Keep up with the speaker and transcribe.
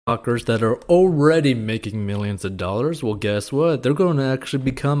TikTokers that are already making millions of dollars, well, guess what? They're going to actually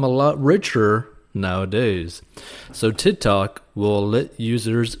become a lot richer nowadays. So TikTok will let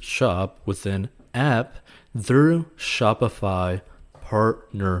users shop within app through Shopify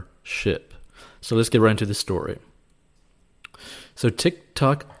partnership. So let's get right into the story. So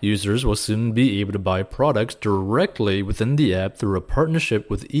TikTok users will soon be able to buy products directly within the app through a partnership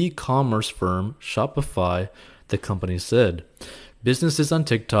with e-commerce firm Shopify, the company said. Businesses on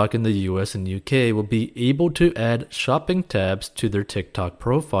TikTok in the US and UK will be able to add shopping tabs to their TikTok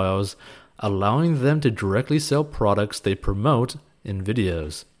profiles, allowing them to directly sell products they promote in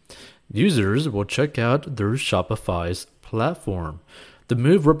videos. Users will check out through Shopify's platform. The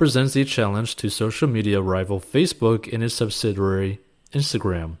move represents a challenge to social media rival Facebook and its subsidiary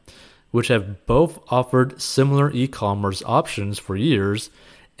Instagram, which have both offered similar e-commerce options for years.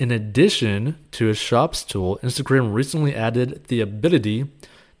 In addition to a Shops tool, Instagram recently added the ability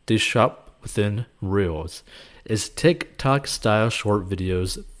to shop within Reels, its TikTok-style short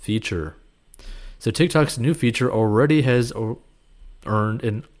videos feature. So TikTok's new feature already has earned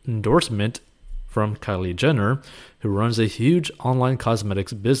an endorsement from Kylie Jenner, who runs a huge online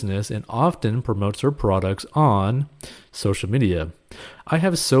cosmetics business and often promotes her products on social media. "I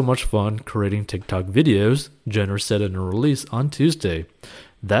have so much fun creating TikTok videos," Jenner said in a release on Tuesday.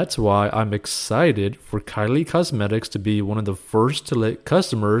 "That's why I'm excited for Kylie Cosmetics to be one of the first to let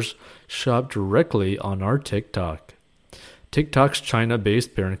customers shop directly on our TikTok." TikTok's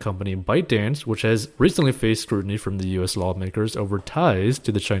China-based parent company ByteDance, which has recently faced scrutiny from the U.S. lawmakers over ties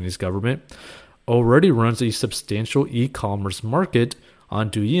to the Chinese government, already runs a substantial e-commerce market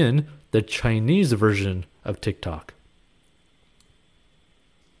on Douyin, the Chinese version of TikTok.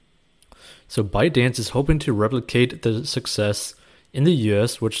 So ByteDance is hoping to replicate the success in the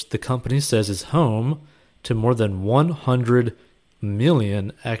US, which the company says is home to more than 100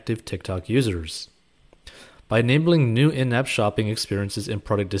 million active TikTok users. By enabling new in-app shopping experiences and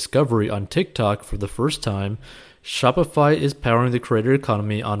product discovery on TikTok for the first time, Shopify is powering the creator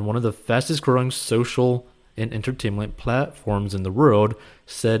economy on one of the fastest-growing social and entertainment platforms in the world,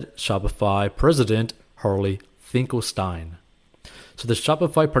 said Shopify president Harley Finkelstein. So the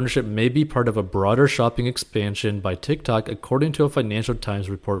Shopify partnership may be part of a broader shopping expansion by TikTok, according to a Financial Times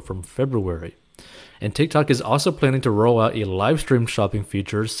report from February. And TikTok is also planning to roll out a live stream shopping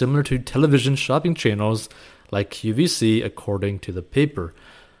feature similar to television shopping channels like QVC, according to the paper.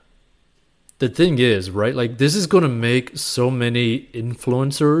 The thing is, right, like this is going to make so many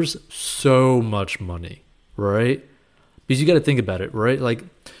influencers so much money, right? Because you got to think about it, right? Like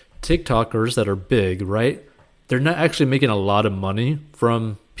TikTokers that are big, right? They're not actually making a lot of money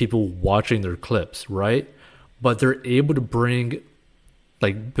from people watching their clips, right? But they're able to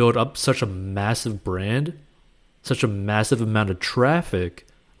build up such a massive brand, such a massive amount of traffic,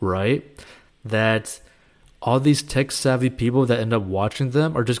 right? That all these tech-savvy people that end up watching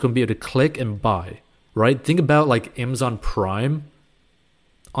them are just going to be able to click and buy, right? Think about like Amazon Prime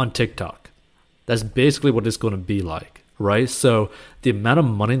on TikTok. That's basically what it's going to be like, right? So the amount of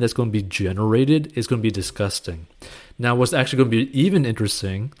money that's going to be generated is going to be disgusting. Now, what's actually going to be even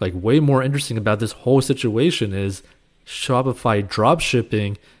interesting, like way more interesting about this whole situation is Shopify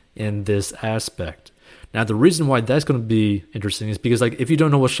dropshipping in this aspect. Now, the reason why that's going to be interesting is because, like, if you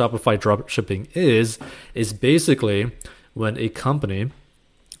don't know what Shopify dropshipping is basically when a company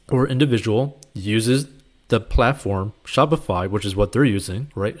or individual uses the platform Shopify, which is what they're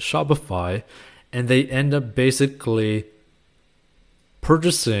using, right? Shopify, and they end up basically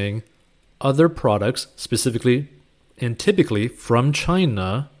purchasing other products, specifically and typically from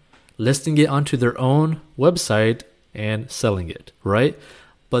China, listing it onto their own website and selling it, right?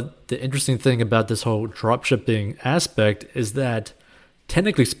 But the interesting thing about this whole dropshipping aspect is that,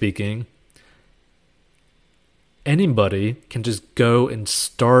 technically speaking, anybody can just go and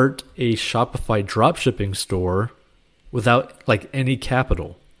start a Shopify dropshipping store without like any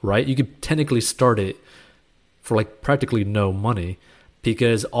capital, right? You could technically start it for like practically no money,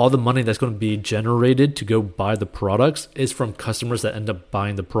 because all the money that's going to be generated to go buy the products is from customers that end up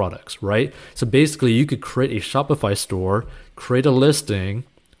buying the products, right? So basically you could create a Shopify store, create a listing,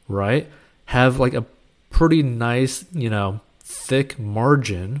 right? Have like a pretty nice, thick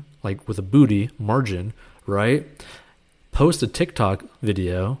margin, like with a booty margin, right? Post a TikTok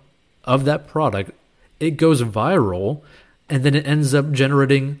video of that product. It goes viral, and then it ends up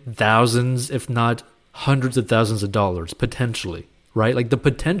generating thousands, if not hundreds of thousands of dollars, potentially, right? Like the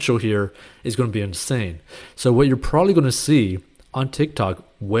potential here is going to be insane. So what you're probably going to see on TikTok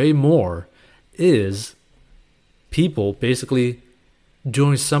way more is people basically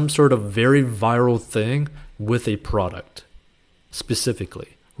doing some sort of very viral thing with a product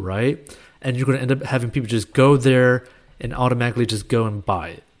specifically, right? And you're going to end up having people just go there and automatically just go and buy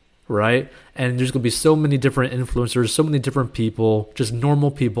it, right? And there's going to be so many different influencers, so many different people, just normal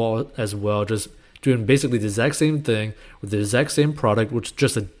people as well, just doing basically the exact same thing with the exact same product, which is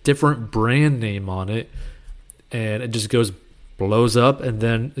just a different brand name on it. And it just blows up, and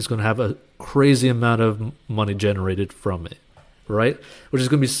then it's going to have a crazy amount of money generated from it, right? Which is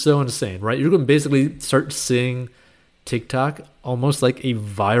going to be so insane, right? You're going to basically start seeing TikTok almost like a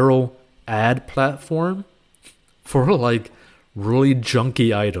viral ad platform for like really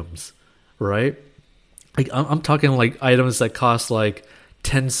junky items, right? Like I'm talking like items that cost like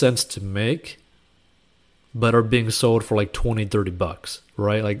 10 cents to make, but are being sold for like 20, 30 bucks,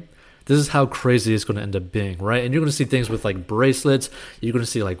 right? Like this is how crazy it's going to end up being, right? And you're going to see things with like bracelets. You're going to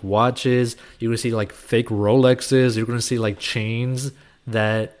see like watches. You're going to see like fake Rolexes. You're going to see like chains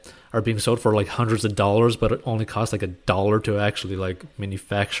that are being sold for like hundreds of dollars, but it only costs like $1 to actually like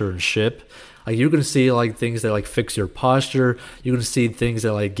manufacture and ship. Like you're going to see like things that like fix your posture. You're going to see things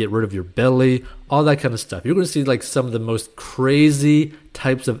that like get rid of your belly, all that kind of stuff. You're going to see like some of the most crazy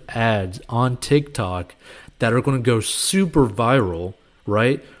types of ads on TikTok that are going to go super viral,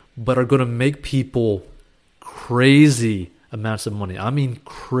 right? But are going to make people crazy amounts of money. I mean,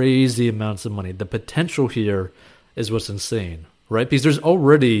 crazy amounts of money. The potential here is what's insane, right? Because there's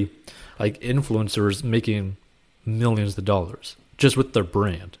already like influencers making millions of dollars just with their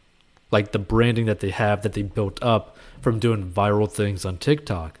brand, like the branding that they have that they built up from doing viral things on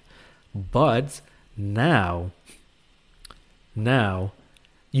TikTok. But now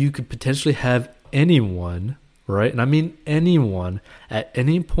you could potentially have anyone, right? And I mean anyone at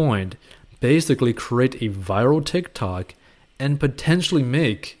any point basically create a viral TikTok and potentially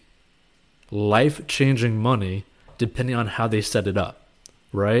make life-changing money depending on how they set it up,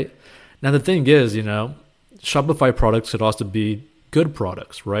 right? Now the thing is, Shopify products could also be good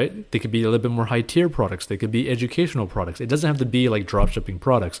products, right? They could be a little bit more high-tier products. They could be educational products. It doesn't have to be like dropshipping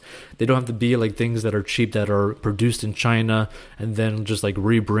products. They don't have to be like things that are cheap that are produced in China and then just like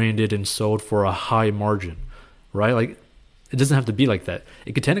rebranded and sold for a high margin, right? Like it doesn't have to be like that.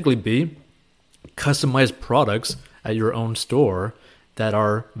 It could technically be customized products at your own store that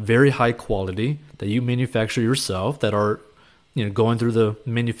are very high quality, that you manufacture yourself, that are going through the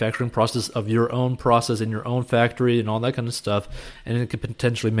manufacturing process of your own process in your own factory and all that kind of stuff, and it could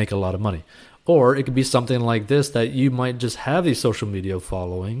potentially make a lot of money. Or it could be something like this, that you might just have a social media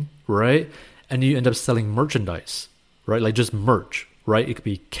following, right? And you end up selling merchandise, right? Like just merch, right? It could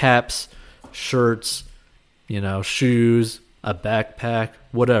be caps, shirts, shoes, a backpack,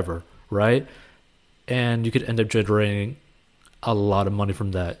 whatever, right? And you could end up generating a lot of money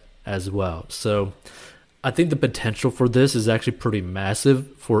from that as well. So I think the potential for this is actually pretty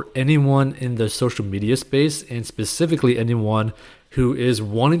massive for anyone in the social media space, and specifically anyone who is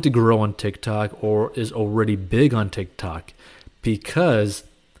wanting to grow on TikTok or is already big on TikTok, because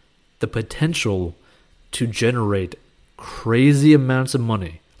the potential to generate crazy amounts of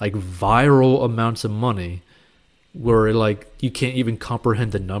money, like viral amounts of money, where like you can't even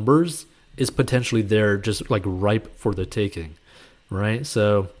comprehend the numbers, is potentially there, just like ripe for the taking, right?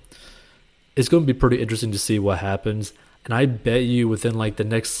 So it's going to be pretty interesting to see what happens. And I bet you within like the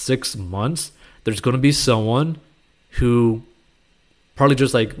next 6 months, there's going to be someone who probably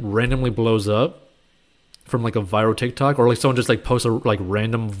just like randomly blows up from like a viral TikTok, or like someone just like posts a like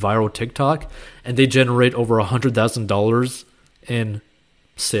random viral TikTok and they generate over $100,000 in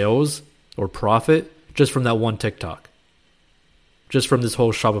sales or profit just from that one TikTok, just from this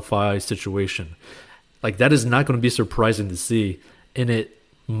whole Shopify situation. Like that is not going to be surprising to see, and it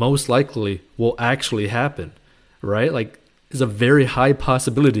most likely will actually happen, right? Like there's a very high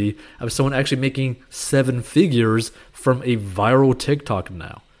possibility of someone actually making 7 figures from a viral TikTok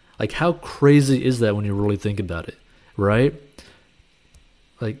now. Like how crazy is that when you really think about it, right?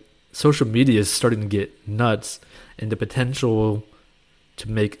 Like social media is starting to get nuts, and the potential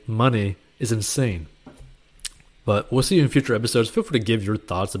to make money is insane. But we'll see you in future episodes. Feel free to give your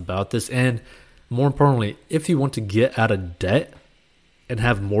thoughts about this, and more importantly, if you want to get out of debt and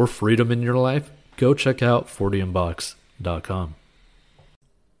have more freedom in your life, go check out 40inbox.com.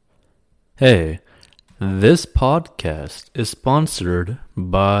 Hey, this podcast is sponsored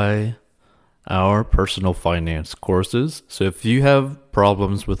by our personal finance courses. So if you have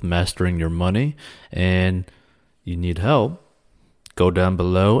problems with mastering your money and you need help, go down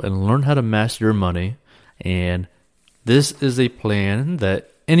below and learn how to master your money. And this is a plan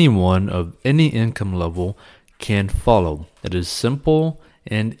that anyone of any income level can follow. It is simple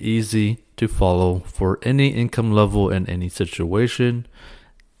and easy to follow for any income level and any situation,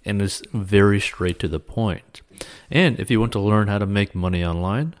 and is very straight to the point. And if you want to learn how to make money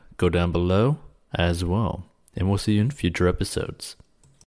online, go down below as well. And we'll see you in future episodes.